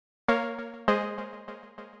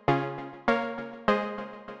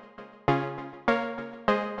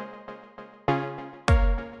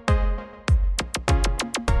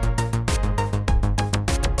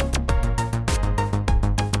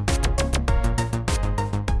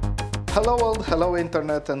Hello world, hello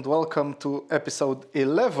internet, and welcome to episode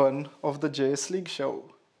 11 of the JS League Show.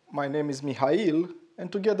 My name is Mihail,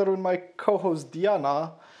 and together with my co-host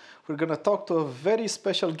Diana, we're going to talk to a very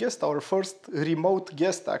special guest, our first remote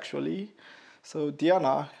guest actually. So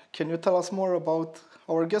Diana, can you tell us more about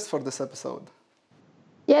our guest for this episode?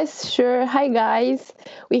 Yes, sure. Hi, guys.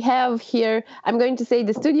 We have here, I'm going to say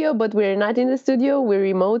the studio, but we're not in the studio. We're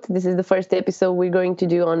remote. This is the first episode we're going to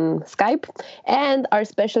do on Skype. And our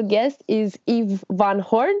special guest is Ives van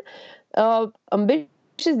Hoorne,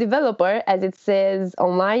 ambitious developer, as it says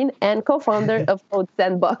online, and co-founder of Code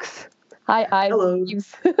Sandbox. Hi, Hello.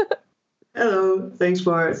 Ives. Hello. Thanks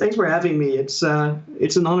for having me. It's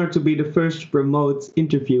an honor to be the first remote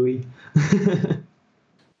interviewee.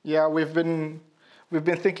 Yeah, we've been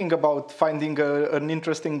thinking about finding an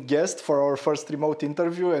interesting guest for our first remote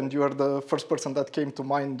interview, and you are the first person that came to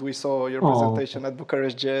mind. We saw your presentation at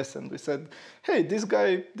Bucharest JS, and we said, "Hey, this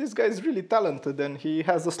guy is really talented, and he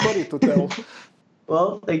has a story to tell."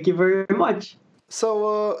 Well, thank you very much.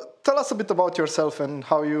 So, tell us a bit about yourself and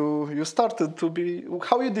how you decided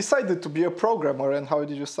to be a programmer, and how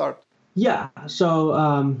did you start? Yeah. So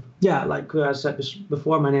like I said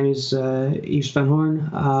before, my name is Ives van Hoorne.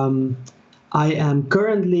 I am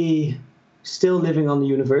currently still living on the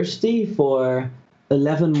university for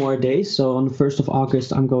 11 more days. So on the 1st of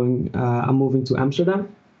August, I'm moving to Amsterdam.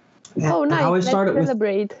 Oh, nice. Let's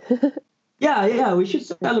celebrate. Yeah, we should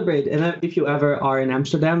celebrate. And if you ever are in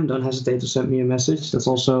Amsterdam, don't hesitate to send me a message.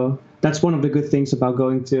 That's one of the good things about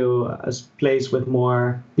going to a place with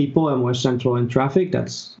more people and more central in traffic.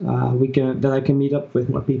 That I can meet up with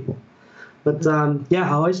more people. But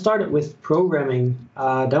how I started with programming,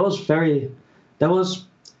 that was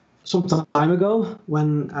some time ago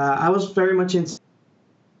when I was very much into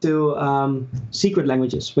secret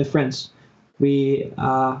languages with friends. We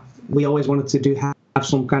always wanted to have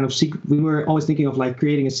some kind of secret. We were always thinking of like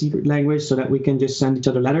creating a secret language so that we can just send each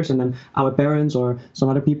other letters, and then our parents or some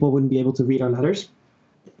other people wouldn't be able to read our letters.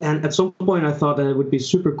 And at some point, I thought that it would be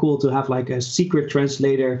super cool to have like a secret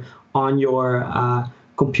translator on your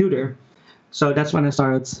computer. So that's when I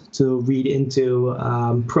started to read into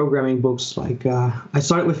programming books. Like I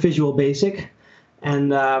started with Visual Basic,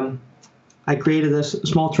 and I created a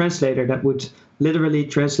small translator that would literally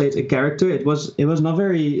translate a character. It was not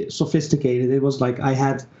very sophisticated. It was like I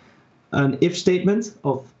had an if statement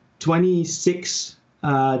of 26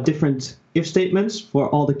 different if statements for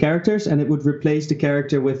all the characters, and it would replace the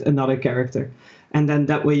character with another character. And then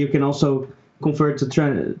that way you can also convert the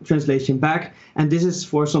translation back. And this is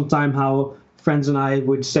for some time how friends and I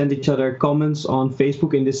would send each other comments on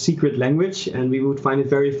Facebook in this secret language, and we would find it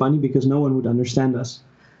very funny because no one would understand us.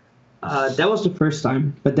 That was the first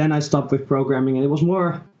time, but then I stopped with programming, and it was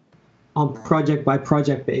more on project by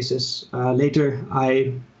project basis. Later,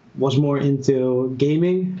 I was more into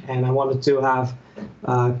gaming, and I wanted to have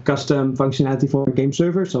custom functionality for a game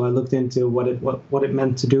server. So I looked into what it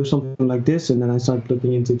meant to do something like this, and then I started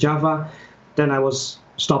looking into Java. Then I was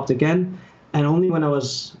stopped again. And only when I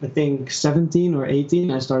was, I think, 17 or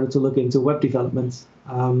 18, I started to look into web development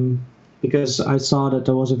because I saw that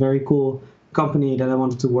there was a very cool company that I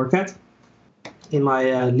wanted to work at in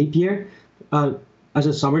my leap year as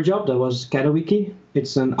a summer job. That was Katawiki.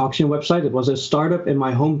 It's an auction website. It was a startup in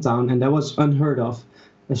my hometown, and that was unheard of,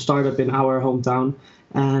 a startup in our hometown.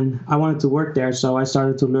 And I wanted to work there, so I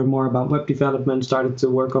started to learn more about web development, started to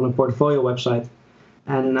work on a portfolio website.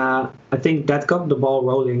 And I think that got the ball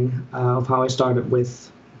rolling of how I started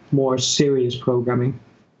with more serious programming.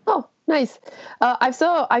 Oh, nice. I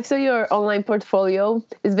saw your online portfolio.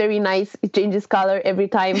 It's very nice. It changes color every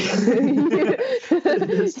time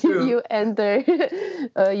you enter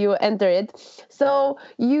it. So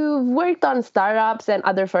you've worked on startups and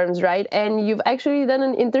other firms, right? And you've actually done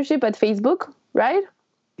an internship at Facebook, right?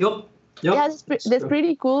 Yep. Yeah, that's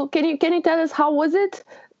pretty cool. Can you tell us how was it?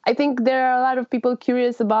 I think there are a lot of people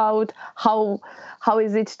curious about how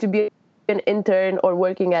is it to be an intern or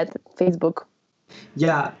working at Facebook.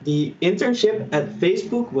 Yeah, the internship at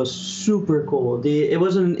Facebook was super cool. It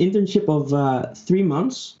was an internship of 3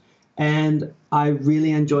 months, and I really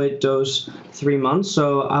enjoyed those 3 months.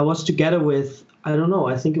 So I was together with, I don't know,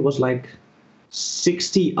 I think it was like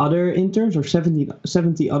 60 other interns or 70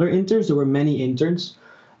 other interns. There were many interns,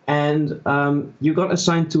 and you got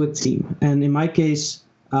assigned to a team. And in my case,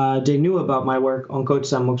 they knew about my work on Code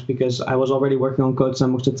Sandbox because I was already working on Code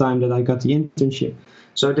Sandbox at the time that I got the internship.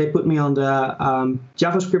 So they put me on the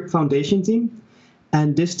JavaScript Foundation team.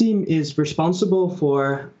 And this team is responsible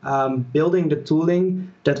for building the tooling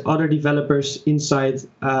that other developers inside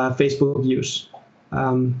Facebook use.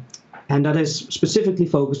 And that is specifically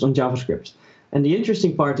focused on JavaScript. And the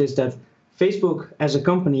interesting part is that Facebook as a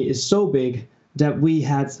company is so big that we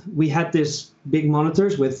had this big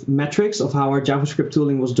monitors with metrics of how our JavaScript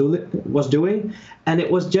tooling was doing, and it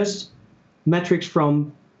was just metrics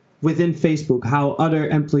from within Facebook, how other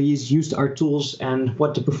employees used our tools and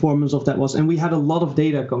what the performance of that was. And we had a lot of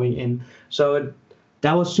data coming in. So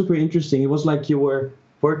that was super interesting. It was like you were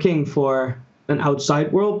working for an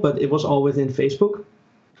outside world, but it was all within Facebook.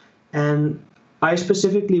 And I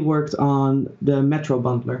specifically worked on the Metro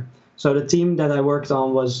bundler. So the team that I worked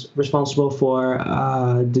on was responsible for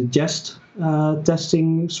the Jest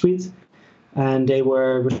testing suite, and they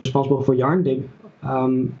were responsible for Yarn.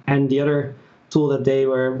 And the other tool that they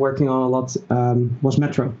were working on a lot was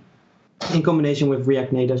Metro, in combination with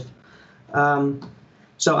React Native.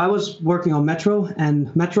 So I was working on Metro,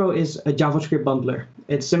 and Metro is a JavaScript bundler.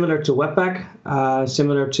 It's similar to Webpack,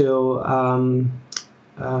 similar to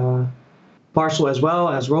Parcel as well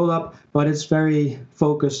as Rollup, but it's very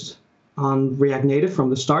focused on React Native from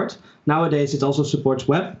the start. Nowadays, it also supports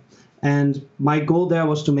web. And my goal there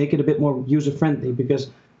was to make it a bit more user-friendly, because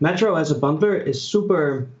Metro as a bundler is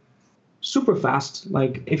super fast.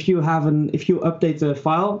 Like if you update the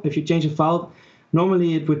file, if you change a file,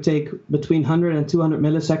 normally it would take between 100 and 200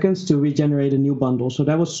 milliseconds to regenerate a new bundle. So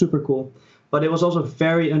that was super cool. But it was also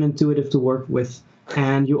very unintuitive to work with.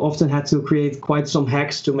 And you often had to create quite some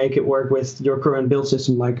hacks to make it work with your current build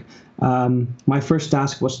system. Like my first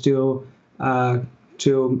task was to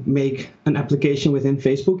make an application within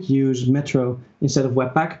Facebook use Metro instead of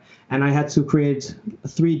Webpack. And I had to create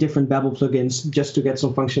 3 different Babel plugins just to get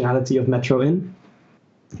some functionality of Metro in.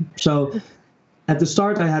 So at the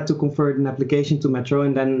start, I had to convert an application to Metro.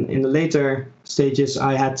 And then in the later stages,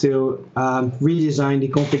 I had to redesign the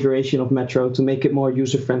configuration of Metro to make it more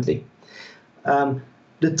user-friendly.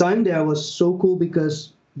 The time there was so cool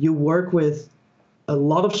because you work with a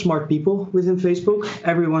lot of smart people within Facebook.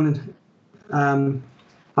 Everyone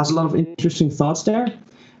has a lot of interesting thoughts there.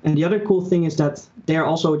 And the other cool thing is that they're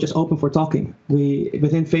also just open for talking.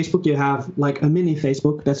 Within Facebook, you have like a mini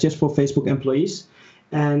Facebook that's just for Facebook employees.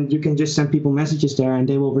 And you can just send people messages there and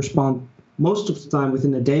they will respond most of the time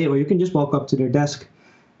within a day, or you can just walk up to their desk.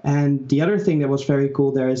 And the other thing that was very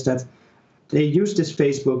cool there is that they used this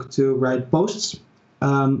Facebook to write posts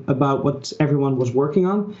about what everyone was working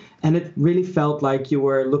on. And it really felt like you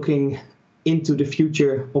were looking into the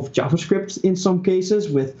future of JavaScript in some cases,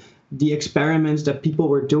 with the experiments that people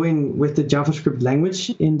were doing with the JavaScript language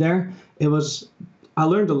in there. I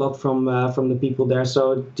learned a lot from the people there.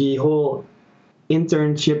 So the whole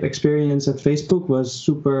internship experience at Facebook was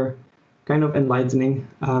super kind of enlightening.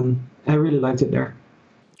 I really liked it there.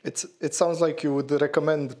 It sounds like you would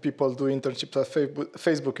recommend people do internships at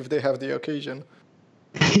Facebook if they have the occasion.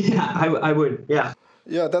 Yeah, I would. Yeah.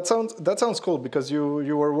 Yeah, that sounds cool, because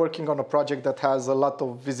you were working on a project that has a lot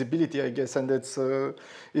of visibility, I guess, and it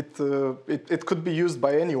could be used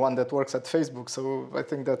by anyone that works at Facebook. So I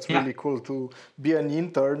think that's really cool to be an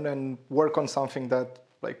intern and work on something that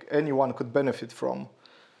like anyone could benefit from.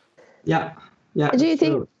 Yeah. Do you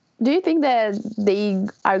think that they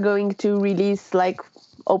are going to release like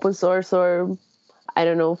open source, or I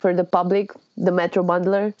don't know, for the public, the Metro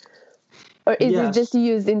bundler, or is it just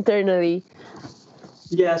used internally?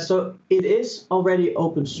 Yeah, so it is already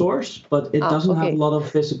open source, but it doesn't have a lot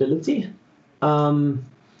of visibility. And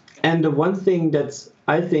the one thing that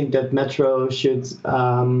I think that Metro should,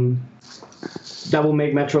 that will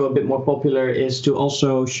make Metro a bit more popular, is to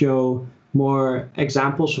also show more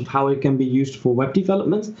examples of how it can be used for web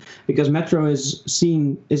development, because Metro is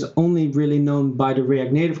only really known by the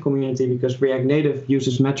React Native community, because React Native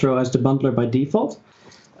uses Metro as the bundler by default.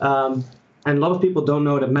 And a lot of people don't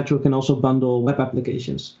know that Metro can also bundle web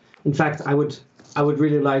applications. In fact, I would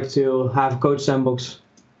really like to have Code Sandbox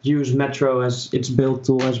use Metro as its build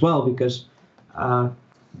tool as well, because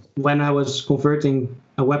when I was converting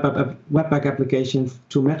a Webpack application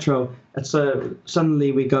to Metro,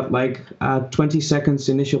 suddenly we got like 20 seconds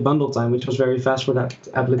initial bundle time, which was very fast for that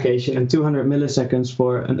application, and 200 milliseconds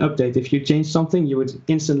for an update. If you change something, you would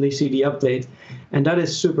instantly see the update, and that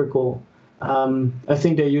is super cool. I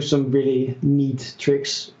think they use some really neat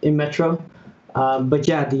tricks in Metro. But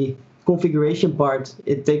yeah, the configuration part,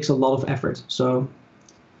 it takes a lot of effort. So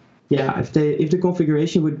yeah, if the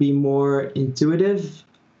configuration would be more intuitive,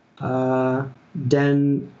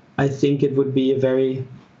 then I think it would be a very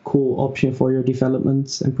cool option for your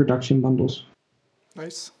development and production bundles.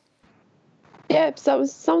 Nice. Yeah,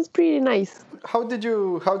 sounds pretty nice. How did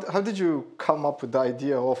you come up with the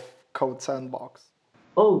idea of Code Sandbox?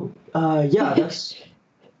 Oh, yeah,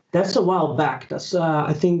 that's a while back. That's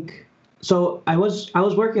I think So I was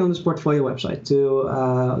working on this portfolio website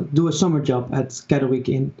to do a summer job at Get a Week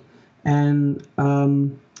In, and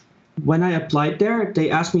when I applied there, they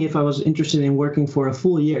asked me if I was interested in working for a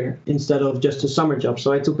full year instead of just a summer job.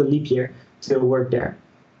 So I took a leap year to work there.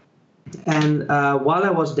 And while I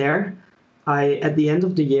was there, at the end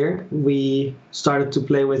of the year, we started to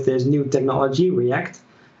play with this new technology, React,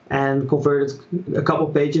 and converted a couple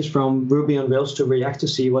pages from Ruby on Rails to React to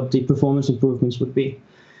see what the performance improvements would be.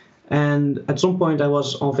 And at some point, I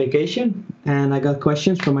was on vacation, and I got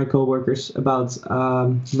questions from my coworkers about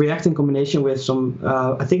React in combination with some,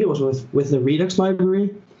 I think it was with the Redux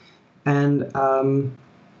library, and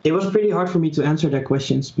it was pretty hard for me to answer their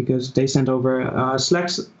questions because they sent over on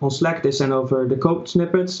Slack. They sent over the code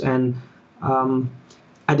snippets, and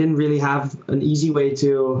I didn't really have an easy way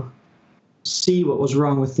to see what was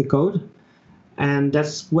wrong with the code. And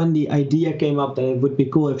that's when the idea came up that it would be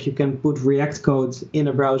cool if you can put React code in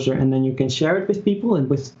a browser and then you can share it with people and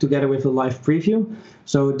together with a live preview.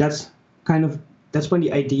 So that's when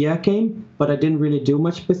the idea came, but I didn't really do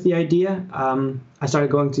much with the idea. I started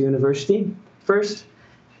going to university first,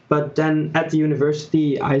 but then at the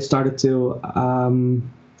university I started to.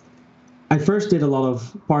 I first did a lot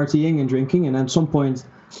of partying and drinking, and at some point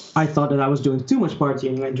I thought that I was doing too much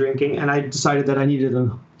partying and drinking, and I decided that I needed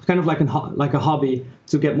like a hobby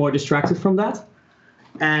to get more distracted from that.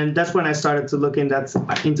 And that's when I started to look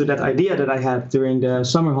into that idea that I had during the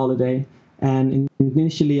summer holiday. And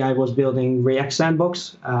initially I was building React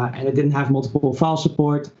Sandbox, and it didn't have multiple file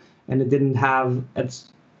support, and it didn't have, at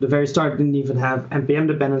the very start, it didn't even have NPM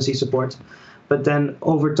dependency support. But then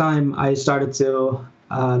over time I started to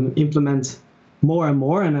implement more and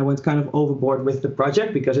more, and I went kind of overboard with the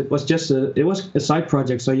project because it was a side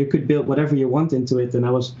project, so you could build whatever you want into it. And I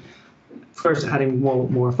was first adding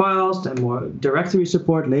more files, then more directory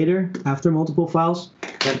support later after multiple files,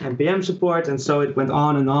 then npm support, and so it went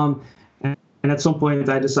on and on. And at some point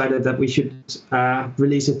I decided that we should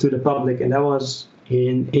release it to the public, and that was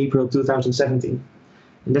in April 2017.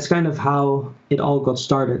 And that's kind of how it all got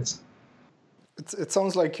started. It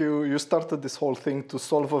sounds like you started this whole thing to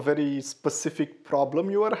solve a very specific problem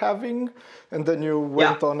you were having, and then you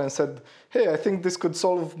went on and said, hey, I think this could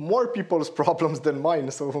solve more people's problems than mine,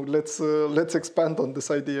 so let's expand on this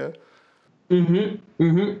idea.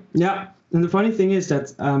 Yeah, and the funny thing is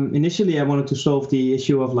that initially I wanted to solve the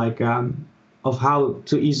issue of of how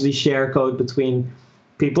to easily share code between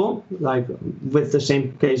people, like with the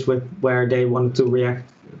same case where they wanted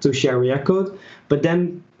to share React code, but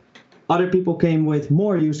then other people came with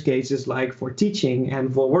more use cases, like for teaching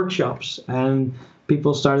and for workshops, and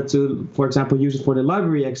people started to, for example, use it for the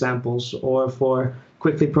library examples or for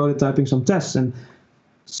quickly prototyping some tests. And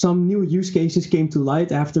some new use cases came to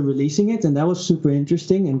light after releasing it, and that was super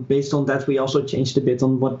interesting. And based on that, we also changed a bit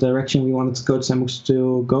on what direction we wanted Code Sandbox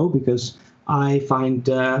to go, because I find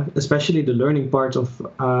especially the learning part of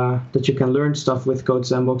that you can learn stuff with Code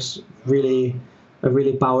Sandbox a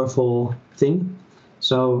really powerful thing.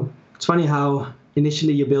 So it's funny how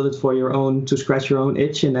initially you build it for to scratch your own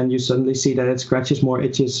itch, and then you suddenly see that it scratches more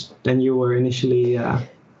itches than you were initially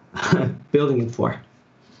building it for.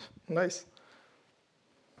 Nice.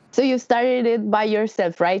 So you started it by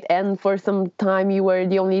yourself, right? And for some time you were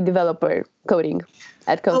the only developer coding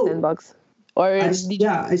at Code Sandbox? Or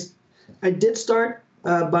I did start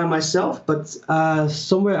by myself, but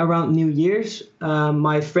somewhere around New Year's,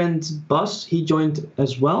 my friend Bas, he joined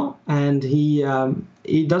as well, and he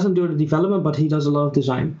doesn't do the development, but he does a lot of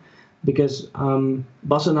design, because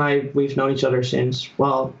Bas and we've known each other since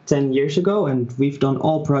 10 years ago, and we've done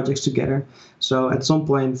all projects together. So at some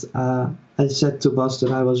point I said to Bas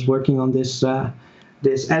that I was working on this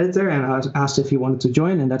editor, and I asked if he wanted to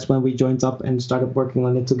join, and that's when we joined up and started working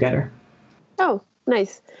on it together. Oh,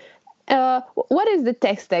 nice. What is the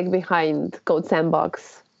tech stack behind Code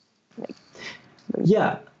Sandbox?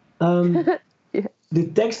 Yeah. The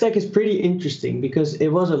tech stack is pretty interesting because it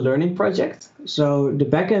was a learning project. So the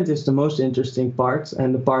backend is the most interesting part,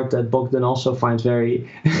 and the part that Bogdan also finds very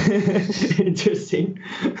interesting.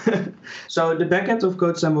 So the backend of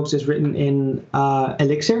Code Sandbox is written in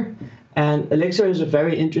Elixir. And Elixir is a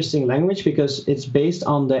very interesting language because it's based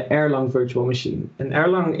on the Erlang virtual machine. And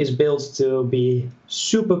Erlang is built to be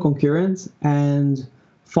super concurrent and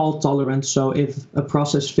fault tolerant. So if a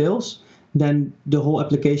process fails, then the whole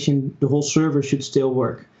application, the whole server should still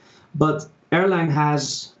work. But Erlang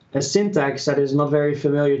has a syntax that is not very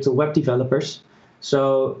familiar to web developers.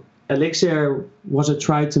 So Elixir was a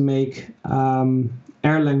try to make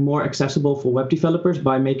Erlang more accessible for web developers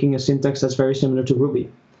by making a syntax that's very similar to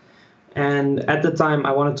Ruby. And at the time,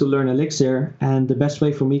 I wanted to learn Elixir, and the best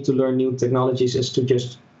way for me to learn new technologies is to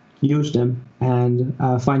just use them and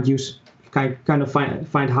find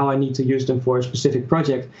how I need to use them for a specific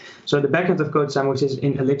project. So the backend of Code Sandbox is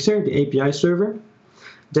in Elixir, the API server.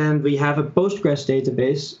 Then we have a Postgres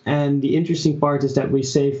database, and the interesting part is that we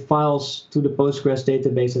save files to the Postgres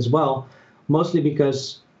database as well, mostly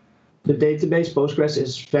because the database Postgres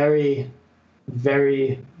is very,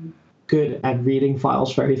 very good at reading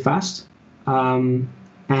files very fast. And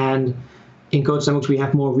in Code Sandbox, we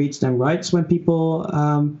have more reads than writes when people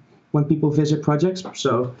visit projects.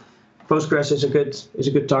 So Postgres is a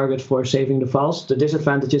good target for saving the files. The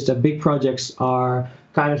disadvantage is that big projects are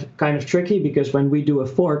kind of tricky, because when we do a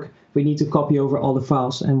fork, we need to copy over all the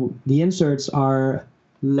files, and the inserts are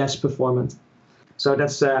less performant. So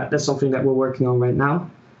that's something that we're working on right now.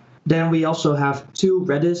 Then we also have 2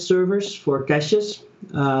 Redis servers for caches.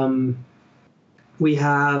 We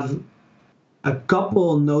have a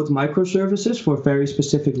couple Node microservices for very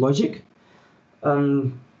specific logic.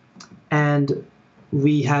 And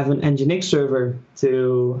we have an Nginx server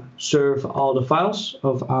to serve all the files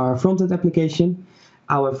of our front-end application.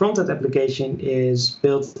 Our front-end application is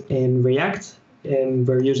built in React, and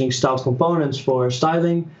we're using styled components for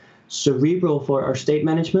styling, Cerebral for our state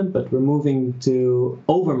management, but we're moving to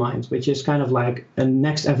Overmind, which is kind of like a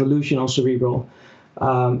next evolution on Cerebral.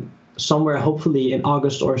 Somewhere hopefully in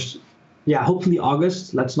August, hopefully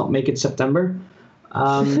August. Let's not make it September.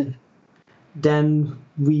 Then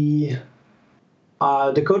the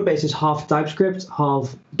code base is half TypeScript,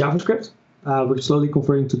 half JavaScript. We're slowly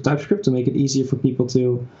converting to TypeScript to make it easier for people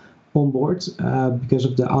to onboard because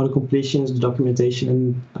of the autocompletions, the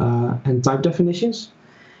documentation, and type definitions.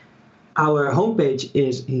 Our homepage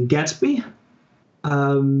is in Gatsby,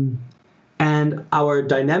 and our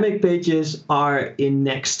dynamic pages are in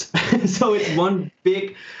Next. So it's one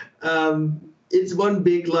big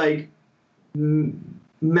like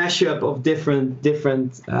mashup of different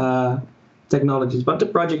technologies. But the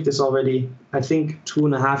project is already, I think,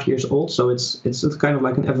 2.5 years old, so it's kind of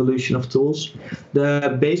like an evolution of tools.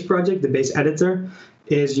 The base project, the base editor,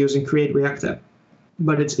 is using Create React App,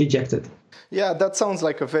 but it's ejected. Yeah, that sounds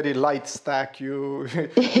like a very light stack. You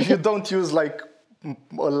don't use like a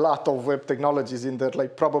lot of web technologies in there,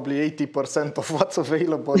 like probably 80% of what's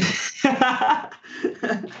available.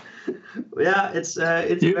 Yeah, it's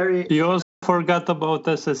very. You also forgot about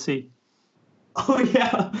SSE. Oh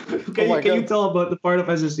yeah. Can you tell about the part of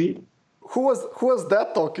SSE? Who was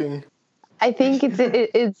that talking? I think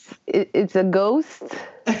it's a ghost.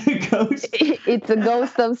 Ghost. It's a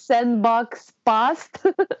ghost of Sandbox past.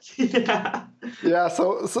 Yeah. Yeah.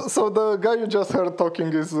 So the guy you just heard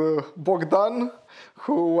talking is Bogdan,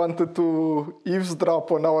 who wanted to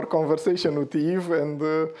eavesdrop on our conversation with Eve, and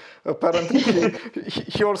apparently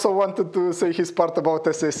he also wanted to say his part about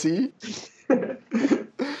SSE.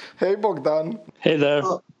 Hey Bogdan. Hey there.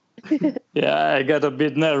 Oh. Yeah, I got a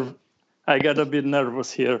bit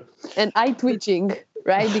nervous here. And eye twitching,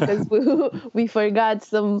 right? Because we forgot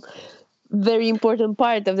some very important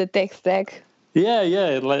part of the tech stack.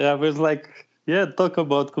 Yeah. Like I was like, talk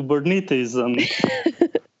about Kubernetes and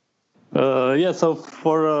So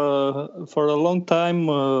for a long time,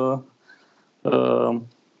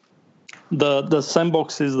 the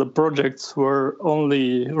sandboxes, the projects were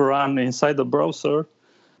only run inside the browser,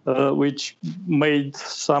 which made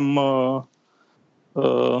some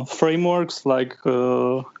frameworks like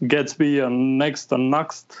Gatsby and Next and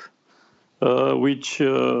Nuxt, which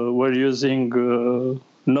were using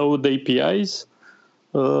Node APIs,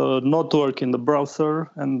 not work in the browser.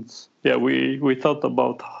 And we thought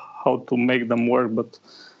about how to make them work, but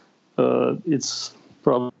it's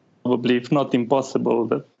probably, if not impossible,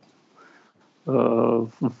 that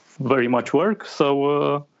very much work.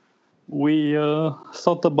 So we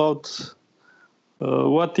thought about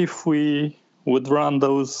what if we would run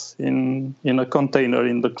those in a container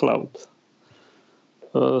in the cloud.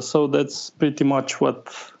 So that's pretty much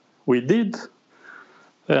what we did.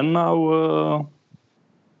 And now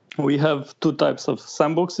we have 2 types of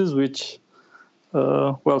sandboxes, which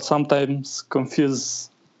sometimes confuses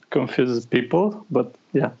people, but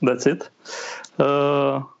that's it.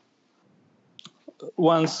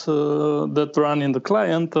 Ones that run in the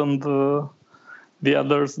client, and the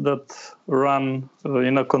others that run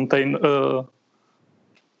in a container.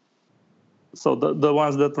 So the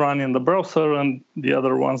ones that run in the browser, and the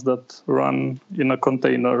other ones that run in a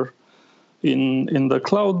container in the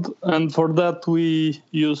cloud. And for that we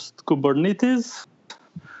used Kubernetes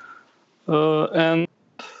and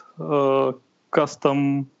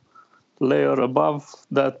custom layer above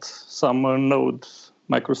that, some Node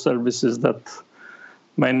microservices that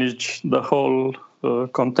manage the whole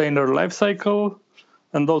container lifecycle,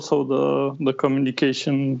 and also the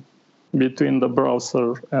communication between the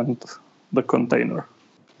browser and the container.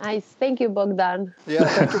 Nice. Thank you, Bogdan. Yeah,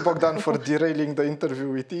 thank you, Bogdan, for derailing the interview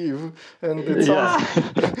with Eve. And it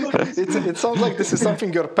sounds like this is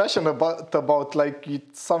something you're passionate about, like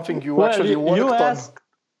it's something you actually worked on.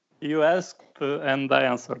 You asked, and I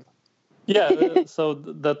answered. Yeah, so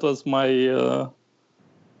that was my,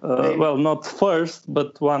 well, not first,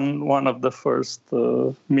 but one of the first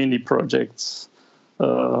mini projects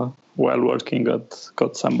while working at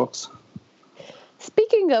Code Sandbox.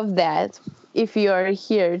 Speaking of that, if you're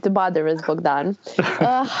here to bother us, Bogdan,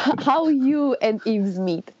 how you and Ives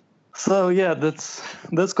meet? So yeah, that's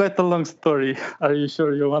quite a long story. Are you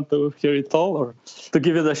sure you want to hear it all, or to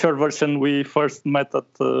give you the short version? We first met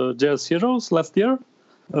at JS Heroes last year.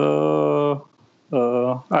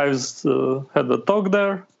 Ives had a talk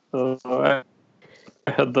there. I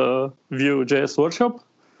had the Vue.js workshop.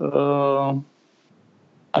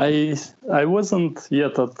 I wasn't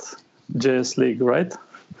yet at JS League, right?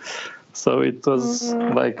 So it was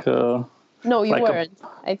like no, you weren't.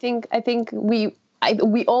 I think we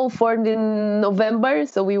all formed in November,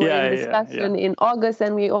 so we were in discussion in August,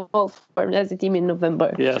 and we all formed as a team in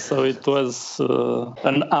November. Yeah, so it was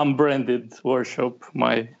an unbranded workshop,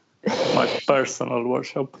 my personal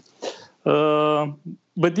workshop.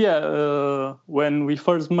 But yeah, when we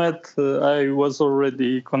first met, I was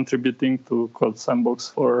already contributing to Code Sandbox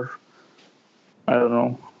for, I don't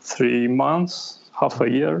know, 3 months, half a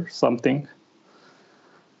year, something.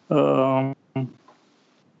 So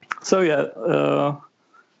yeah,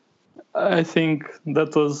 I think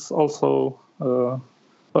that was also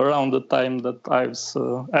around the time that Ives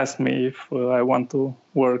asked me if I want to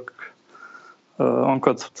work on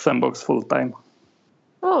Code Sandbox full time.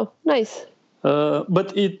 Oh, nice.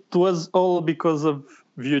 But it was all because of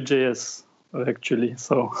Vue.js, actually.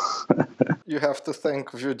 So you have to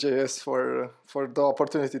thank Vue.js for the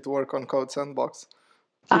opportunity to work on Code Sandbox.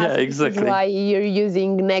 Yeah, exactly. This is why you're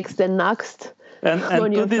using Next and Next. And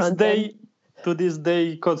to this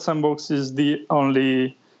day, Code Sandbox is the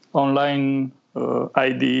only online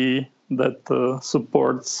IDE that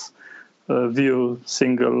supports Vue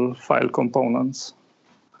single file components.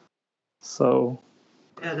 So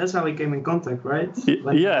yeah, that's how we came in contact, right?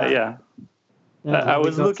 Yeah. I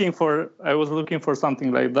was looking for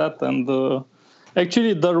something like that, and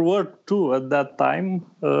actually there were two at that time.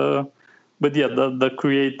 But yeah, the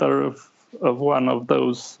creator of one of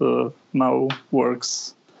those now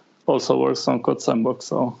also works on Code Sandbox.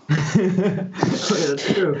 So that's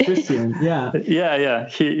true, Christian. Yeah. Yeah.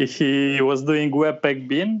 He was doing Webpack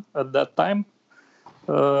Bean at that time,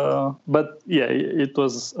 but yeah, it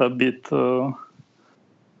was a bit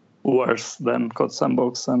worse than Code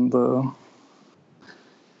Sandbox, and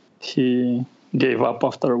he gave up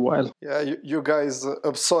after a while. Yeah, you guys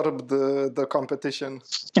absorbed the competition.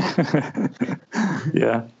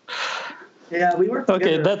 Yeah. Yeah, we worked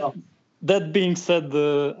together. Okay, that being said,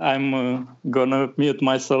 I'm gonna mute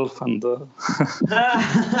myself and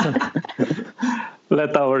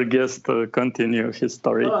let our guest continue his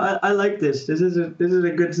story. Oh, I like this. This is a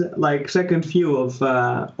good second view of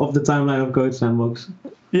the timeline of Code Sandbox.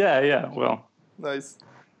 Yeah. Well. Nice.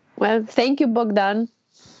 Well, thank you, Bogdan.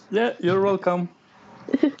 Yeah, you're welcome.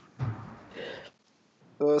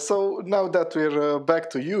 So now that we're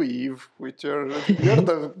back to you, Eve, which you're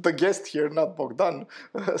the guest here, not Bogdan.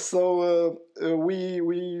 So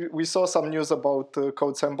we saw some news about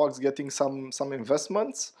Code Sandbox getting some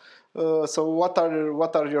investments. So what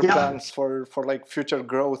are your plans for like future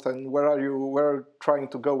growth, and where are you trying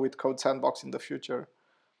to go with Code Sandbox in the future?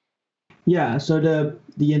 Yeah, so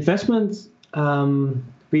the investment,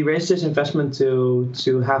 we raised this investment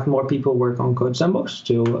to have more people work on Code Sandbox,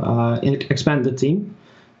 to expand the team.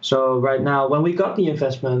 So right now, when we got the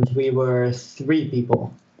investment, we were 3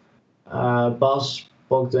 people, Bas,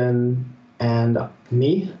 Bogdan, and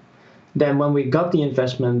me. Then when we got the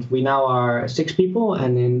investment, we now are 6 people,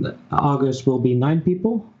 and in August we'll be 9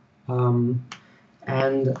 people.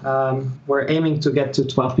 We're aiming to get to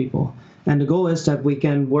 12 people. And the goal is that we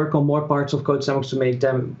can work on more parts of Code Sandbox to make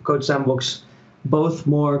Code Sandbox both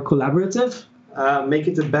more collaborative, make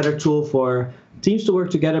it a better tool for teams to work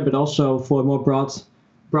together, but also for more broad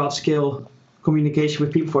scale communication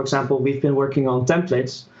with people. For example, we've been working on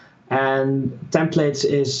templates, and templates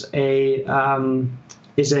is a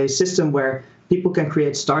system where people can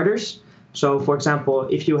create starters. So, for example,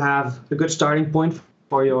 if you have a good starting point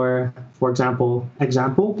for your, for example,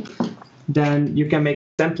 then you can make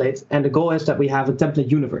a template. And the goal is that we have a template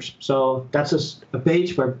universe. So that's a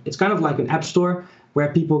page where it's kind of like an app store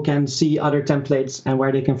where people can see other templates and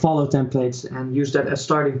where they can follow templates and use that as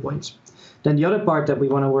starting points. Then the other part that we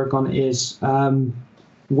want to work on is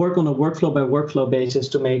work on a workflow by workflow basis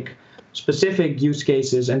to make specific use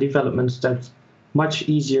cases and developments that's much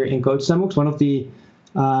easier in Code Sandbox. One of the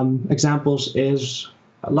examples is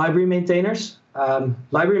library maintainers.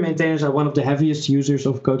 Library maintainers are one of the heaviest users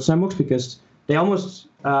of Code Sandbox because they almost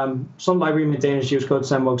some library maintainers use Code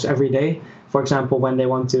Sandbox every day. For example, when they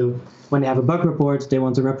have a bug report, they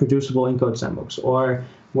want to reproducible in Code Sandbox, or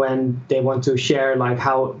when they want to share like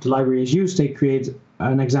how the library is used, they create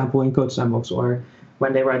an example in Code Sandbox, or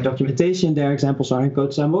when they write documentation, their examples are in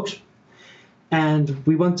Code Sandbox. And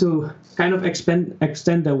we want to kind of extend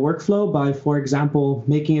the workflow by, for example,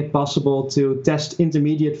 making it possible to test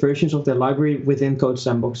intermediate versions of their library within Code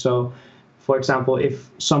Sandbox. So, for example, if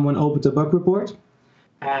someone opened a bug report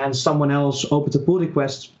and someone else opened a pull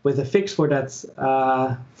request with a fix for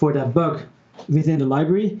that bug within the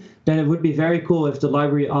library, then it would be very cool if the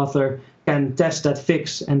library author can test that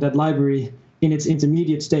fix and that library in its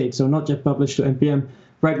intermediate state, so not yet published to NPM,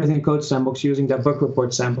 right within Code Sandbox using that bug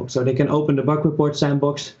report sandbox. So they can open the bug report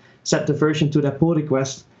sandbox, set the version to that pull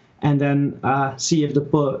request, and then see if the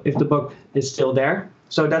bug is still there.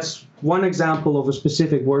 So that's one example of a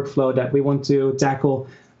specific workflow that we want to tackle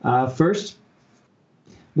first.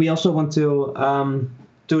 We also want to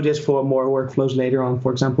do this for more workflows later on.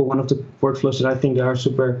 For example, one of the workflows that I think are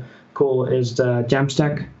super cool is the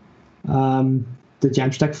Jamstack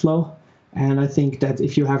flow. And I think that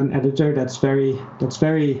if you have an editor that's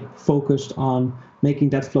very focused on making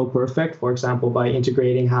that flow perfect, for example, by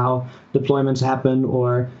integrating how deployments happen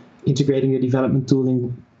or integrating the development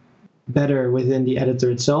tooling better within the editor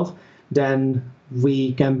itself, then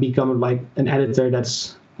we can become like an editor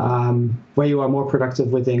that's where you are more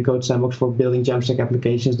productive within Code Sandbox for building Jamstack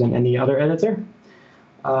applications than any other editor.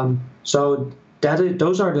 So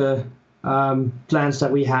those are the plans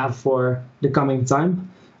that we have for the coming time.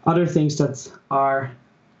 Other things that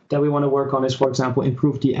we want to work on is, for example,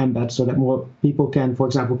 improve the embed so that more people can, for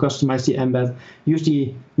example, customize the embed, use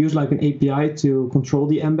like an API to control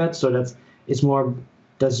the embed so that it's more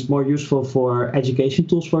useful for education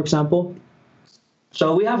tools, for example.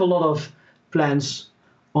 So we have a lot of plans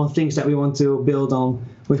on things that we want to build on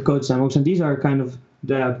with Code Sandbox, and these are kind of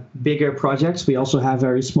the bigger projects. We also have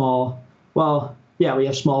very small, we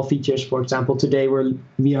have small features. For example, today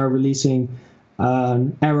we are releasing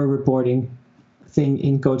an error reporting thing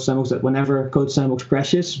in Code Sandbox that whenever Code Sandbox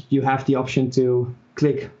crashes, you have the option to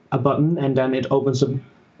click a button and then it opens an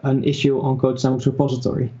issue on Code Sandbox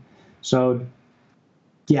repository. So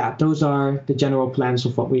yeah, those are the general plans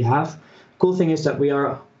of what we have. Cool thing is that we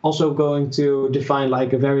are also going to define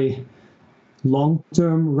like a very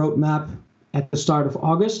long-term roadmap at the start of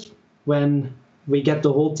August when we get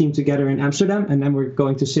the whole team together in Amsterdam, and then we're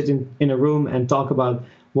going to sit in a room and talk about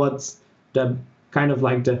what the kind of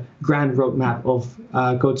like the grand roadmap of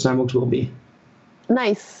Code Sandbox will be.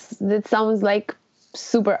 Nice. That sounds like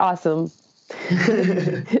super awesome.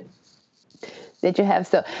 That you have.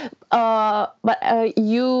 So,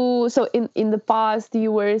 in the past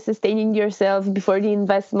you were sustaining yourself before the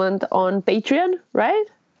investment on Patreon, right?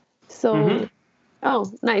 So,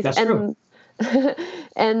 Oh, nice. That's true.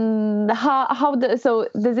 And did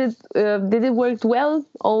it work well?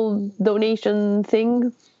 All donation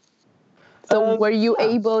thing. So were you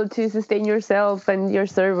able to sustain yourself and your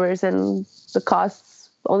servers and the costs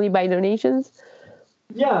only by donations?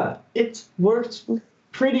 Yeah, it worked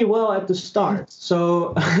pretty well at the start.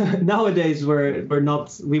 So nowadays we are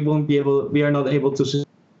not able to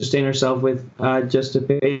sustain ourselves with just the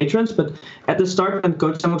patrons. But at the start, when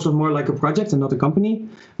Code Sandbox was more like a project and not a company,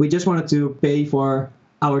 we just wanted to pay for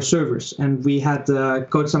our servers, and we had the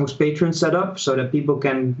Code Sandbox Patreon set up so that people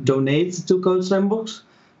can donate to Code Sandbox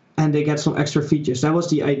and they get some extra features. That was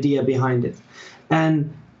the idea behind it,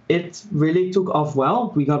 and it really took off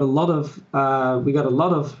well. We got a lot of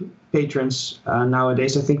patrons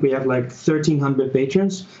nowadays. I think we have like 1,300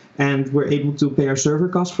 patrons, and we're able to pay our server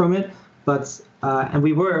costs from it. But and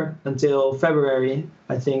we were until February,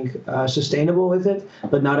 I think, sustainable with it.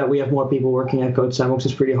 But now that we have more people working at Code Sandbox,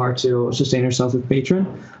 it's pretty hard to sustain ourselves with Patreon.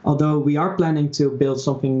 Although we are planning to build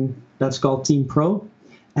something that's called Team Pro,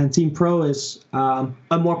 and Team Pro is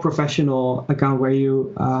a more professional account where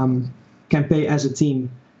you can pay as a team,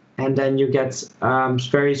 and then you get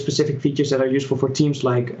very specific features that are useful for teams.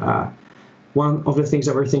 Like one of the things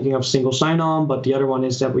that we're thinking of, single sign-on, but the other one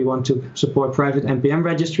is that we want to support private NPM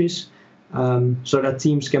registries. So that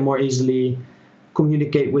teams can more easily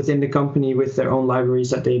communicate within the company with their own libraries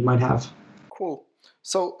that they might have. Cool.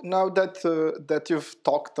 So now that you've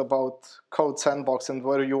talked about Code Sandbox and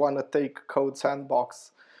where you want to take Code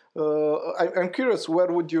Sandbox, I'm curious,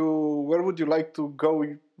 where would you like to go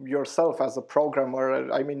yourself as a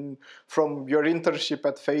programmer? I mean, from your internship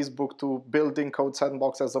at Facebook to building Code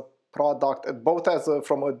Sandbox as a product, both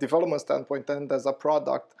from a development standpoint and as a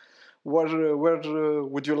product. Where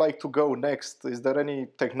would you like to go next? Is there any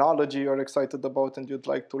technology you're excited about and you'd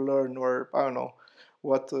like to learn, or I don't know,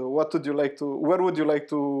 what would you like to? Where would you like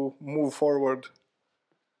to move forward?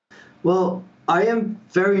 Well, I am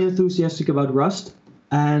very enthusiastic about Rust,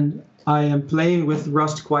 and I am playing with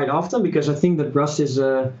Rust quite often because I think that Rust is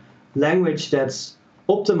a language that's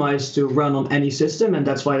optimized to run on any system, and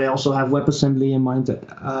that's why they also have WebAssembly in mind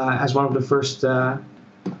as one of the first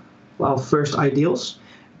ideals.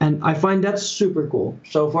 And I find that super cool.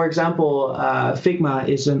 So, for example, Figma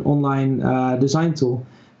is an online design tool,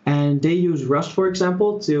 and they use Rust, for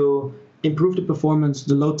example, to improve the performance,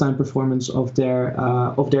 the load time performance of their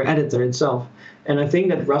editor itself. And I think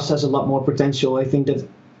that Rust has a lot more potential. I think that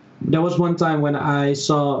there was one time when I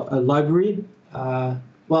saw a library, a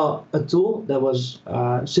tool that was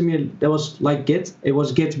that was like Git. It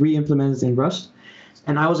was Git re-implemented in Rust,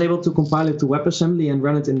 and I was able to compile it to WebAssembly and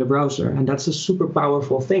run it in the browser. And that's a super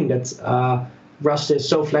powerful thing that Rust is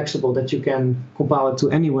so flexible that you can compile it to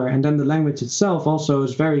anywhere. And then the language itself also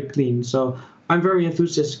is very clean. So I'm very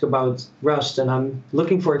enthusiastic about Rust, and I'm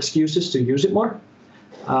looking for excuses to use it more.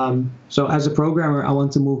 So as a programmer, I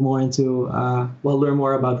want to move more into, learn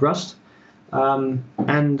more about Rust.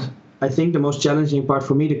 And I think the most challenging part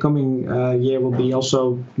for me the coming year will be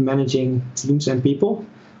also managing teams and people.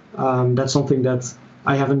 That's something that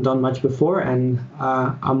I haven't done much before, and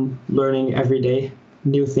I'm learning every day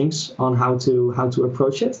new things on how to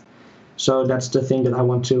approach it. So that's the thing that I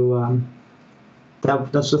want to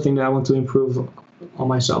that's the thing that I want to improve on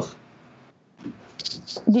myself.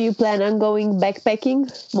 Do you plan on going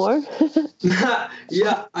backpacking more?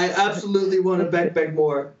 Yeah, I absolutely want to backpack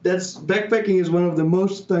more. Backpacking is one of the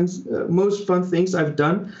most fun things I've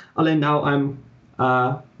done. Alleen now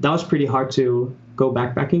that was pretty hard to go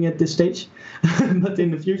backpacking at this stage. But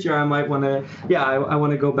in the future, I might want to. Yeah, I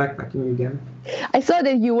want to go backpacking again. I saw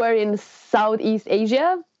that you were in Southeast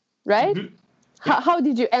Asia, right? Mm-hmm. How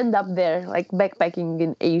did you end up there, like backpacking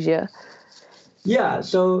in Asia? Yeah,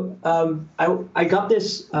 so I got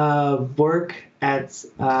this work at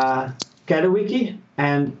Katawiki,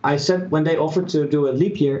 and I said when they offered to do a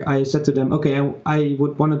leap year, I said to them, okay, I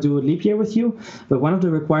would want to do a leap year with you, but one of the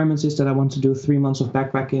requirements is that I want to do 3 months of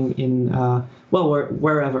backpacking in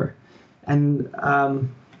wherever, and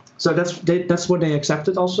so that's what they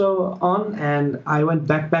accepted also on, and I went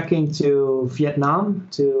backpacking to Vietnam,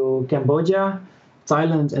 to Cambodia,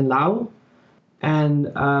 Thailand, and Laos, and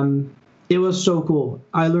it was so cool.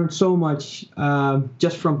 I learned so much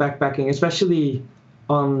just from backpacking, especially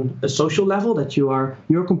on a social level, that you're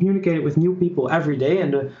communicating with new people every day.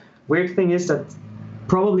 And the weird thing is that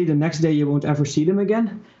probably the next day you won't ever see them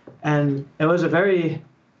again. And it was a very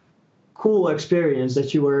cool experience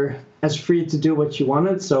that you were as free to do what you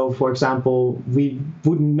wanted. So, for example, we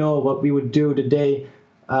wouldn't know what we would do the day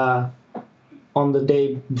on the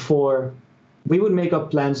day before. We would make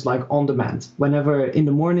up plans like on demand. Whenever in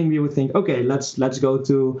the morning we would think, okay, let's go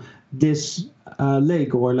to this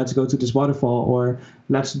lake, or let's go to this waterfall, or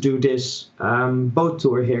let's do this boat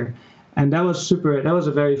tour here. And that was super. That was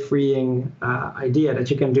a very freeing idea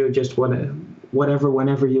that you can do just whatever,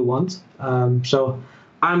 whenever you want. So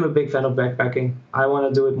I'm a big fan of backpacking. I want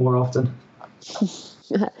to do it more often.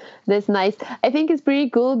 That's nice. I think it's pretty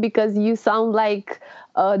cool because you sound like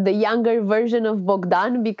the younger version of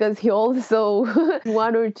Bogdan, because he also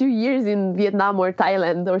 1 or 2 years in Vietnam or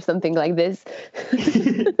Thailand or something like this.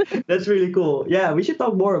 That's really cool. Yeah, we should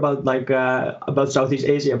talk more about about Southeast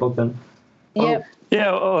Asia, Bogdan. Yeah. Oh,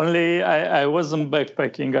 yeah, only I wasn't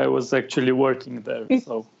backpacking. I was actually working there.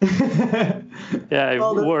 So yeah, I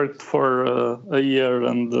worked for a year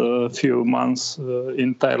and a few months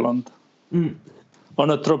in Thailand. Mm. On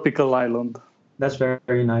a tropical island. That's very,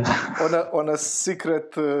 very nice. on a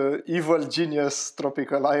secret evil genius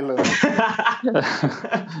tropical island.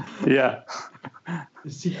 Yeah.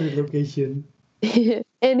 The secret location.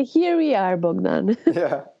 And here we are, Bogdan.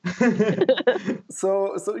 Yeah.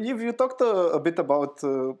 So you talked a bit about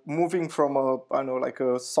moving from a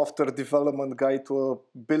software development guy to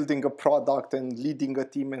building a product and leading a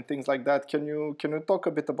team and things like that. Can you talk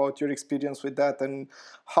a bit about your experience with that and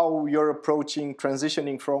how you're approaching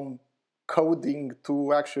transitioning from coding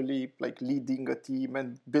to actually like leading a team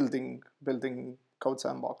and building Code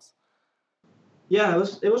Sandbox? Yeah,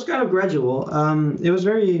 it was kind of gradual. It was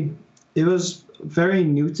very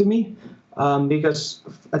new to me. because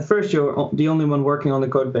at first you're the only one working on the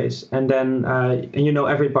code base, and then and you know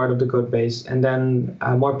every part of the code base, and then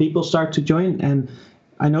more people start to join, and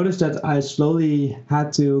I noticed that I slowly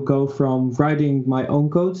had to go from writing my own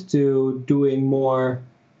code to doing more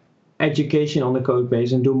education on the code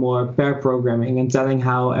base and do more pair programming and telling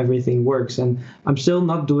how everything works. And I'm still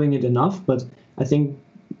not doing it enough, but I think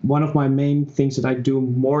one of my main things that I do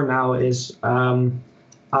more now is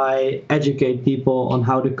I educate people on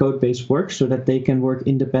how the code base works so that they can work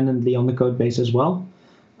independently on the code base as well.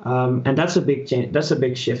 And that's a big change. That's a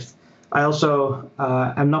big shift. I also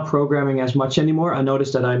am not programming as much anymore. I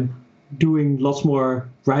noticed that I'm doing lots more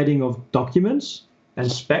writing of documents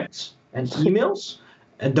and specs and emails,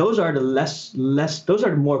 and those are those are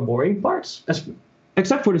the more boring parts.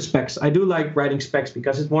 Except for the specs, I do like writing specs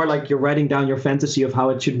because it's more like you're writing down your fantasy of how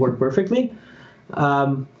it should work perfectly.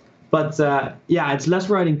 But yeah, it's less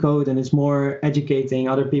writing code and it's more educating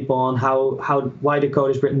other people on why the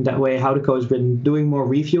code is written that way, how the code is written. Doing more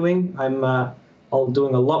reviewing. I'm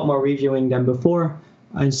doing a lot more reviewing than before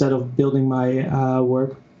instead of building my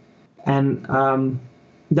work. And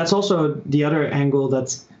that's also the other angle,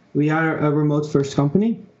 that we are a remote first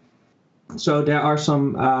company. So there are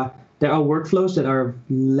workflows that are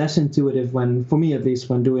less intuitive for me at least,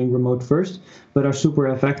 when doing remote first, but are super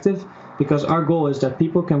effective, because our goal is that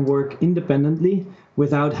people can work independently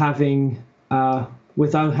without having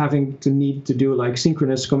to need to do like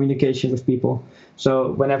synchronous communication with people.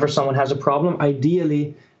 So whenever someone has a problem,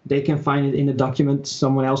 ideally they can find it in a document,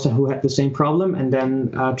 someone else who had the same problem, and then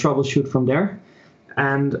troubleshoot from there.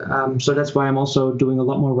 And so that's why I'm also doing a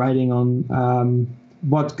lot more writing on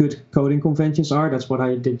what good coding conventions are. That's what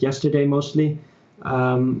I did yesterday mostly.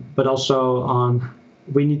 But also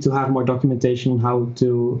we need to have more documentation on how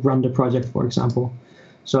to run the project, for example.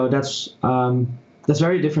 So that's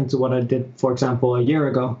very different to what I did, for example, a year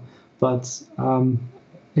ago. But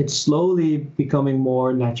it's slowly becoming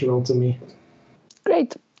more natural to me.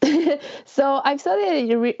 Great. So I've saw that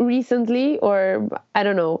you recently, or I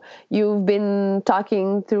don't know, you've been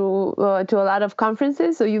talking to a lot of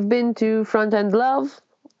conferences. So you've been to Front End Love,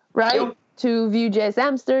 right? Yep. To Vue.js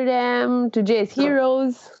Amsterdam, to JS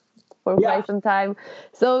Heroes for quite some time.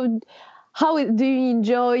 So how do you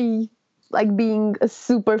enjoy like being a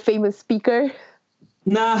super famous speaker?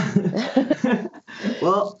 Nah.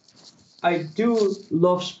 Well, I do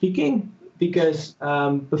love speaking, because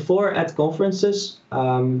before at conferences,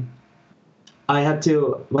 when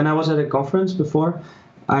I was at a conference before,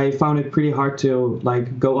 I found it pretty hard to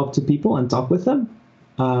like go up to people and talk with them.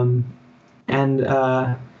 And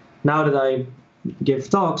now that I give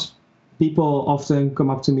talks, people often come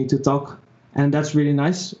up to me to talk, and that's really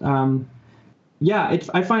nice. Yeah,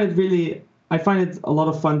 I find it a lot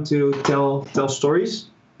of fun to tell stories,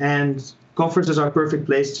 and conferences are a perfect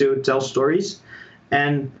place to tell stories.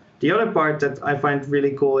 And the other part that I find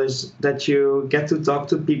really cool is that you get to talk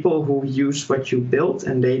to people who use what you built,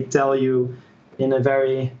 and they tell you in a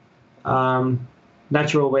very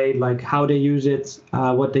natural way, like how they use it,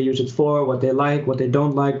 what they use it for, what they like, what they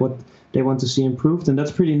don't like, what they want to see improved. And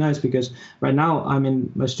that's pretty nice, because right now I'm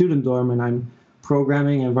in my student dorm and I'm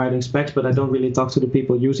programming and writing specs, but I don't really talk to the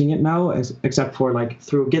people using it now, except for like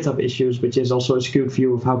through GitHub issues, which is also a skewed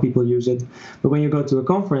view of how people use it. But when you go to a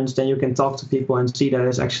conference, then you can talk to people and see that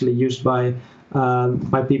it's actually used by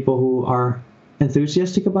people who are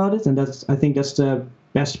enthusiastic about it, and I think that's the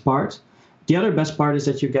best part. The other best part is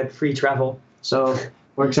that you get free travel. So,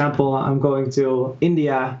 for example, I'm going to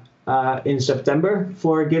India in September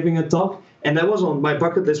for giving a talk, and that was on my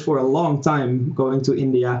bucket list for a long time, going to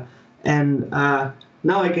India. And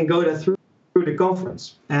now I can go there through the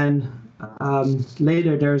conference. And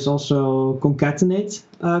later there's also Concatenate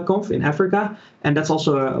Conf in Africa, and that's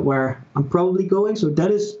also where I'm probably going. So that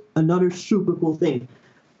is another super cool thing.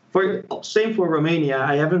 Same for Romania.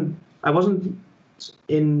 I haven't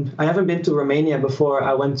been to Romania before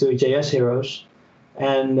I went to JS Heroes,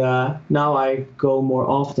 and now I go more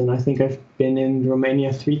often. I think I've been in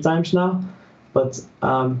Romania 3 times now. But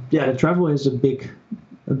yeah, the travel is a big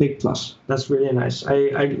plus. That's really nice.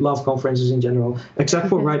 I love conferences in general, except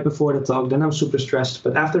for right before the talk. Then I'm super stressed.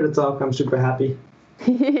 But after the talk, I'm super happy.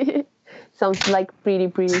 Sounds like pretty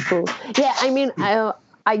cool. Yeah, I mean,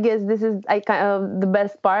 I guess this is the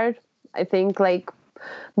best part. I think like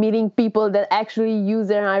meeting people that actually use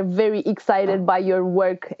it and are very excited by your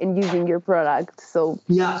work and using your product. So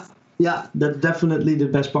yeah, that's definitely the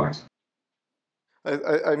best part.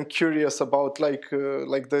 I'm curious about like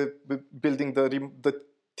the building the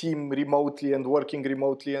team remotely and working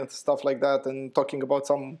remotely and stuff like that, and talking about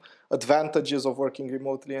some advantages of working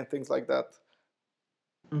remotely and things like that.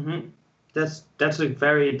 Mm-hmm. That's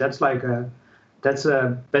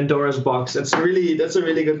a Pandora's box. That's a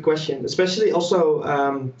really good question. Especially also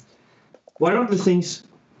one of the things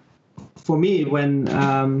for me when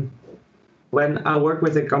I work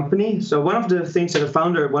with a company. So one of the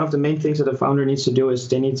main things that a founder needs to do is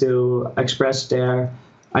they need to express their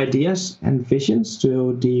ideas and visions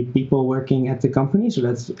to the people working at the company, so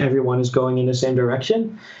that everyone is going in the same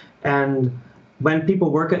direction. And when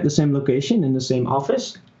people work at the same location in the same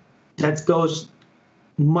office, that goes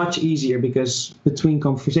much easier because between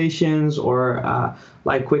conversations or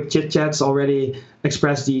like quick chit chats already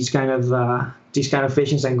express these kind of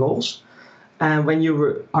visions and goals. And when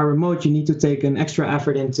you are remote, you need to take an extra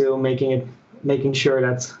effort into making sure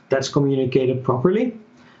that that's communicated properly.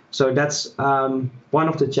 So that's one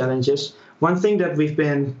of the challenges. One thing that we've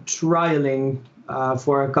been trialing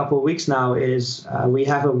for a couple of weeks now is we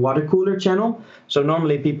have a water cooler channel. So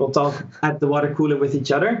normally people talk at the water cooler with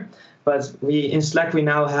each other, but in Slack we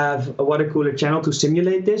now have a water cooler channel to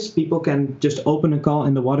simulate this. People can just open a call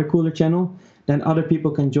in the water cooler channel, then other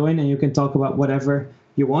people can join and you can talk about whatever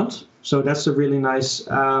you want. So that's a really nice.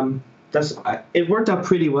 It worked out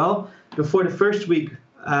pretty well. Before the first week,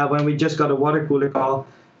 when we just got a water cooler call,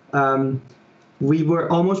 we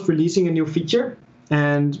were almost releasing a new feature,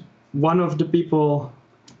 and one of the people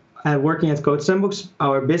working at Code Sandbox,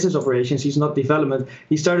 our business operations, he's not development.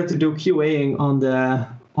 He started to do QAing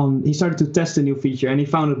he started to test a new feature, and he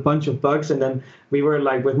found a bunch of bugs. And then we were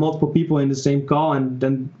like with multiple people in the same call, and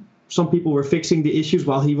then some people were fixing the issues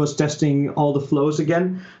while he was testing all the flows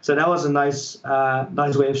again. So that was a nice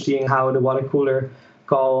way of seeing how the water cooler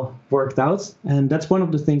call worked out. And that's one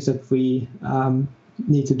of the things that we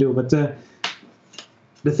need to do. But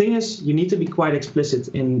the thing is, you need to be quite explicit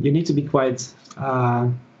you need to be quite,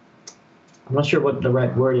 I'm not sure what the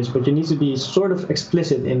right word is, but you need to be sort of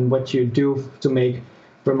explicit in what you do to make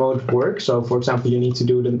remote work. So for example, you need to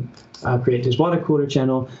create this water cooler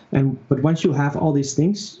channel. But once you have all these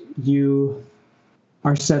things, you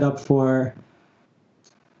are set up for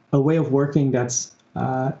a way of working that's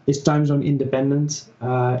is time zone independent.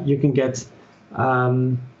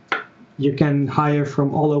 You can hire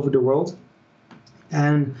from all over the world,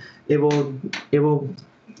 and it will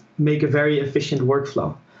make a very efficient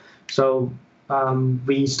workflow. So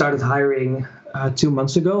we started hiring 2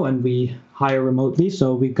 months ago, and we hire remotely.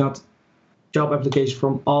 So we got job applications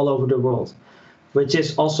from all over the world, which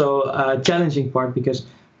is also a challenging part because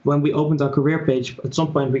when we opened our career page, at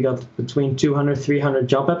some point we got between 200, 300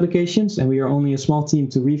 job applications, and we are only a small team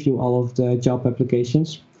to review all of the job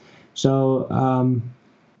applications. So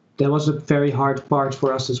that was a very hard part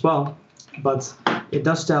for us as well. But it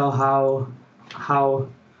does tell how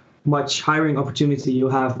much hiring opportunity you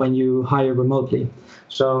have when you hire remotely.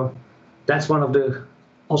 So that's one of the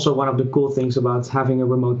cool things about having a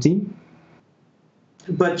remote team.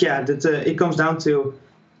 But yeah, it comes down to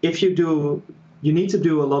you need to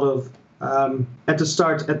do a lot of at the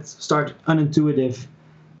start unintuitive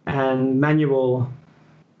and manual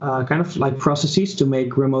kind of like processes to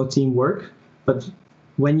make remote team work. But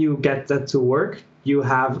when you get that to work, you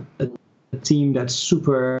have a team that's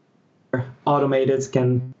super automated,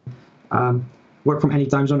 can work from any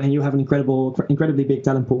time zone, and you have an incredibly big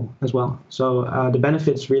talent pool as well. So the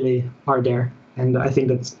benefits really are there, and I think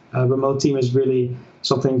that a remote team is really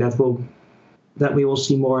something that we will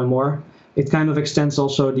see more and more. It kind of extends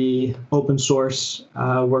also the open source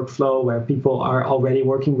workflow where people are already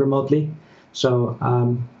working remotely. So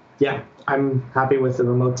yeah, I'm happy with the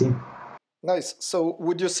remote team. Nice. So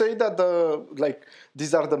would you say that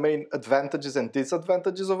these are the main advantages and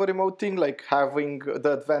disadvantages of a remote team? Like having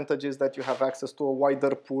the advantages that you have access to a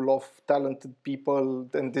wider pool of talented people,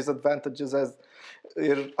 and disadvantages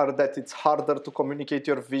are that it's harder to communicate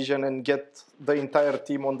your vision and get the entire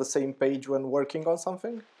team on the same page when working on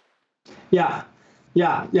something? Yeah.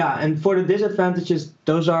 And for the disadvantages,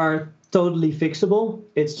 those are totally fixable.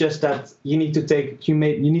 It's just that you need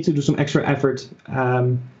to do some extra effort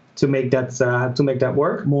to make that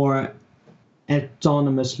work more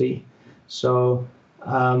autonomously. So,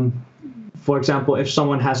 for example, if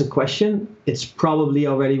someone has a question, it's probably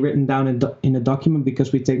already written down in a document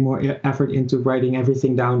because we take more effort into writing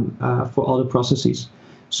everything down for all the processes.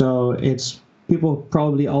 So people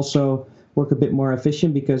probably also work a bit more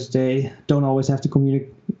efficient because they don't always have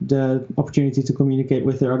the opportunity to communicate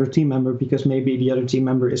with their other team member because maybe the other team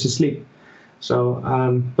member is asleep. So,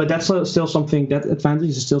 but that's still something, that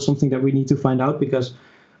advantage is still something that we need to find out because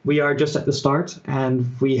we are just at the start and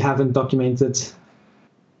we haven't documented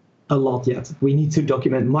a lot yet. We need to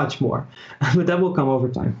document much more, but that will come over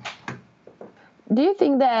time. Do you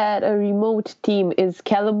think that a remote team is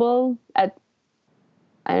scalable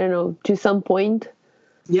I don't know, to some point?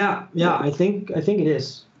 Yeah, I think it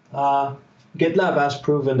is. GitLab has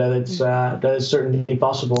proven that it's certainly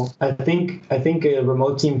possible. I think a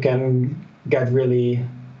remote team can get really,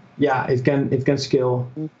 it can scale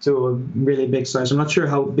to a really big size. I'm not sure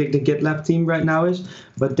how big the GitLab team right now is,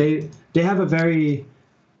 but they have a very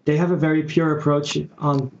pure approach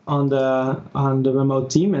on the remote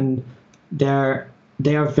team, and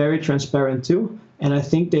they are very transparent too. And I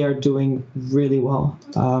think they are doing really well.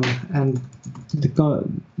 And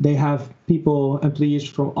they have employees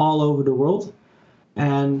from all over the world,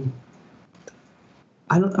 and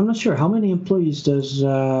I'm not sure how many employees does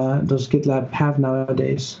GitLab have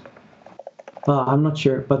nowadays. I'm not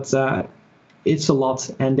sure, but it's a lot,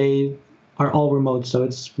 and they are all remote, so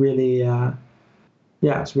it's really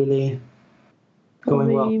it's really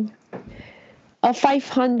going well.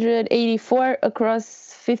 584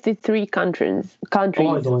 across 53 countries.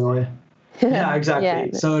 Oh, yeah, exactly. Yeah.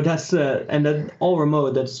 So that's and then all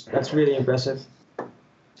remote. That's really impressive.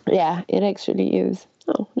 Yeah, it actually is.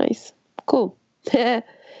 Oh, nice, cool.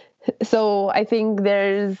 So I think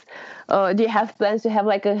there's. Do you have plans to have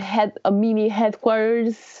like a mini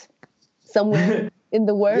headquarters somewhere in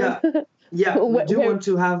the world? Yeah. We do want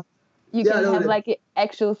to have. You can have like an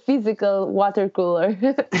actual physical water cooler.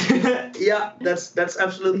 Yeah, that's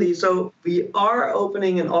absolutely. So we are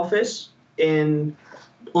opening an office on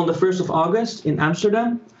the 1st of August in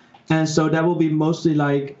Amsterdam, and so that will be mostly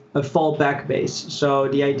like a fallback base. So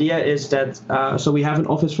the idea is that so we have an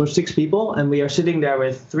office for 6 people, and we are sitting there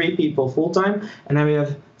with 3 people full time, and then we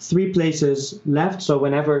have 3 places left. So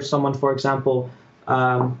whenever someone, for example,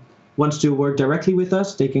 wants to work directly with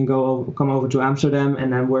us, they can come over to Amsterdam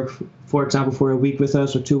and then work, for example, for a week with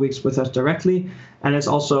us or 2 weeks with us directly. And it's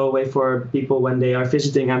also a way for people when they are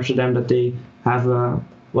visiting Amsterdam that they have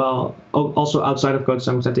also outside of Code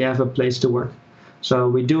Sandbox, that they have a place to work. So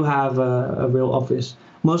we do have a real office,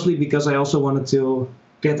 mostly because I also wanted to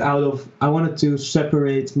I wanted to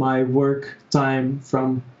separate my work time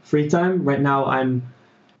from free time. Right now I'm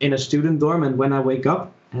in a student dorm, and when I wake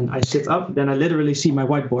up and I sit up, then I literally see my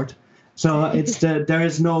whiteboard. So there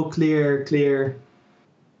is no clear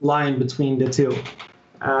line between the two,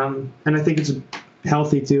 and I think it's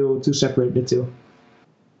healthy to separate the two.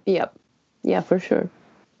 Yep, yeah, for sure.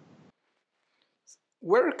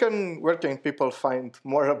 Where can people find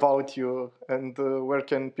more about you, and where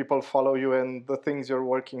can people follow you and the things you're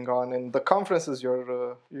working on and the conferences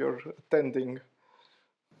you're attending?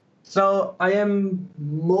 So I am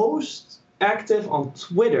most active on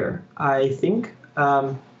Twitter, I think.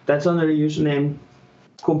 That's under the username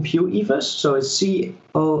CompuIves. So it's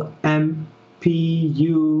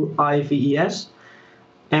COMPUIVES.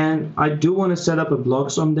 And I do want to set up a blog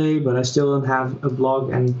someday, but I still don't have a blog,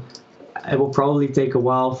 and it will probably take a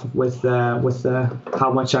while with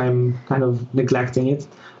how much I'm kind of neglecting it.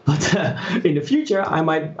 But in the future, I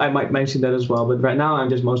might mention that as well. But right now, I'm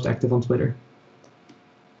just most active on Twitter.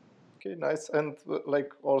 Okay, nice. And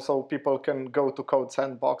like also people can go to Code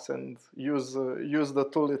Sandbox and use the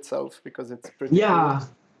tool itself, because it's pretty cool.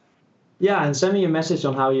 Yeah, and send me a message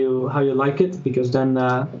on how you like it, because then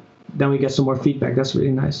we get some more feedback. That's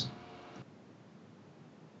really nice.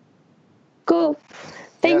 Cool.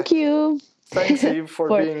 Thank you. Thanks, Yves, for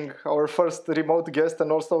being our first remote guest,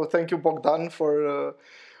 and also thank you, Bogdan, for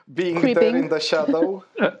being there in the shadow.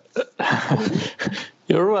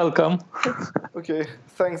 You're welcome. Okay,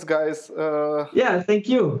 thanks, guys. Thank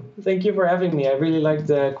you. Thank you for having me. I really like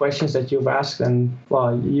the questions that you've asked, and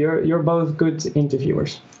well, you're both good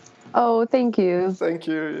interviewers. Oh, thank you. Thank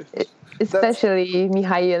you. Especially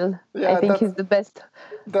Mihail. I think he's the best.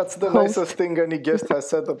 That's the host. nicest thing any guest has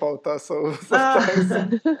said about us. So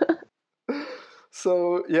thanks.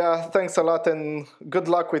 So yeah, thanks a lot, and good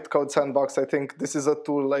luck with Code Sandbox. I think this is a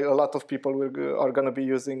tool like a lot of people are going to be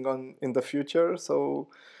using in the future. So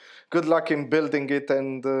good luck in building it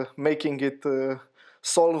and making it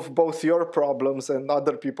solve both your problems and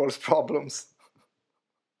other people's problems.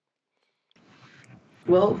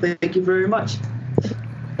 Well, thank you very much.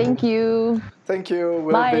 Thank you. Thank you.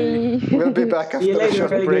 Bye. We'll be back after a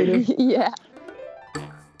short break. Yeah.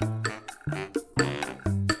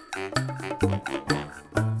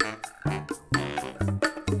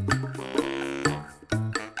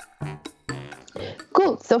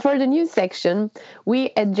 Cool. So for the news section,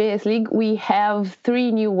 we at JS League, we have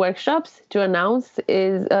 3 new workshops to announce.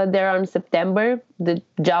 They're on September, the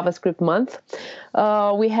JavaScript month.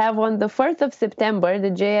 We have on the 4th of September,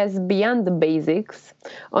 the JS Beyond the Basics.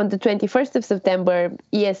 On the 21st of September,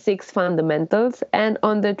 ES6 Fundamentals. And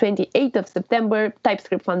on the 28th of September,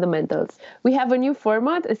 TypeScript Fundamentals. We have a new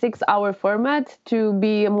format, a 6-hour format, to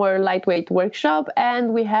be a more lightweight workshop.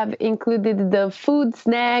 And we have included the food,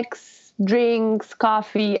 snacks, drinks,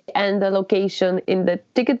 coffee, and the location in the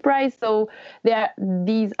ticket price. So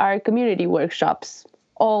these are community workshops.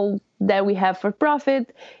 All that we have for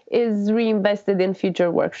profit is reinvested in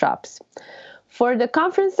future workshops. For the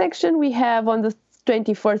conference section, we have on the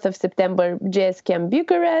 24th of September, JS Camp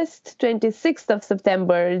Bucharest, 26th of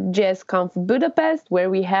September, JS Conf Budapest,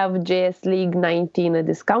 where we have JS League 19, a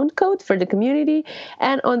discount code for the community,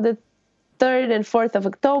 and on the 3rd and 4th of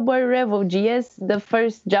October, RevoJS, the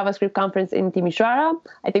first JavaScript conference in Timișoara.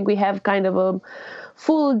 I think we have kind of a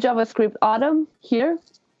full JavaScript autumn here.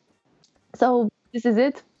 So this is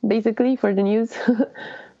it, basically, for the news.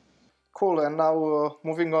 Cool. And now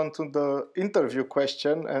moving on to the interview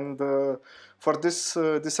question. And for this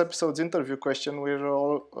episode's interview question, we're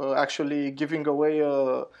all actually giving away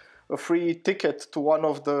a free ticket to one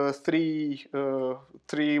of the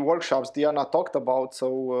three workshops Diana talked about.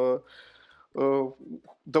 So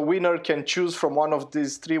the winner can choose from one of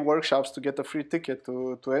these 3 workshops to get a free ticket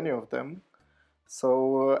to any of them.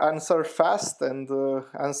 So answer fast and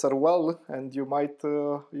answer well, and you might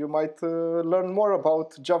learn more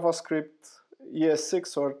about JavaScript,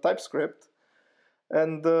 ES6 or TypeScript.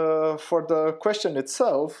 And for the question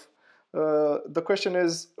itself, the question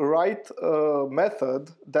is, write a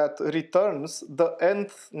method that returns the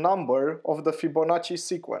nth number of the Fibonacci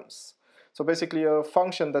sequence. So basically a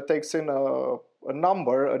function that takes in a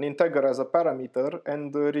number, an integer as a parameter,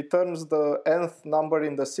 and returns the nth number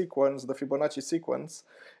in the sequence, the Fibonacci sequence,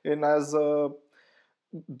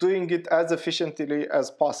 doing it as efficiently as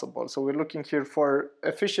possible. So we're looking here for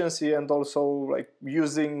efficiency and also like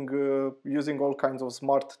using all kinds of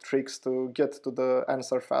smart tricks to get to the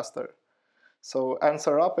answer faster. So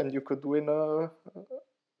answer up and you could win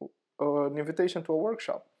an invitation to a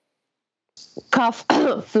workshop. Cough,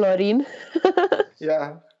 Florin.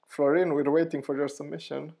 Yeah, Florin, we're waiting for your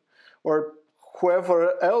submission. Or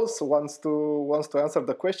whoever else wants to answer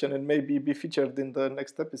the question and maybe be featured in the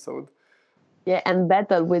next episode. Yeah, and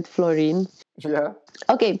battle with Florin. Yeah.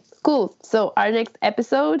 Okay, cool. So our next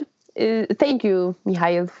episode is... Thank you,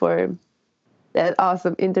 Mihail, for that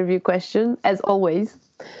awesome interview question, as always.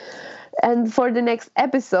 And for the next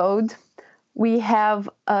episode, we have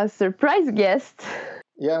a surprise guest.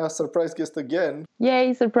 Yeah, surprise guest again.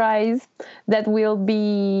 Yay, surprise. That will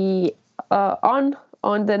be on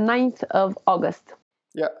the 9th of August.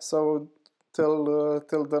 Yeah, so till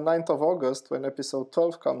the 9th of August when episode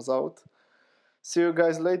 12 comes out. See you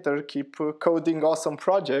guys later. Keep coding awesome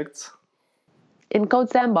projects. In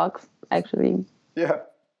Code Sandbox, actually. Yeah.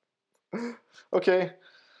 Okay.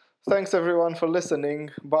 Thanks everyone for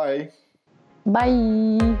listening. Bye.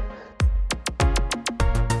 Bye.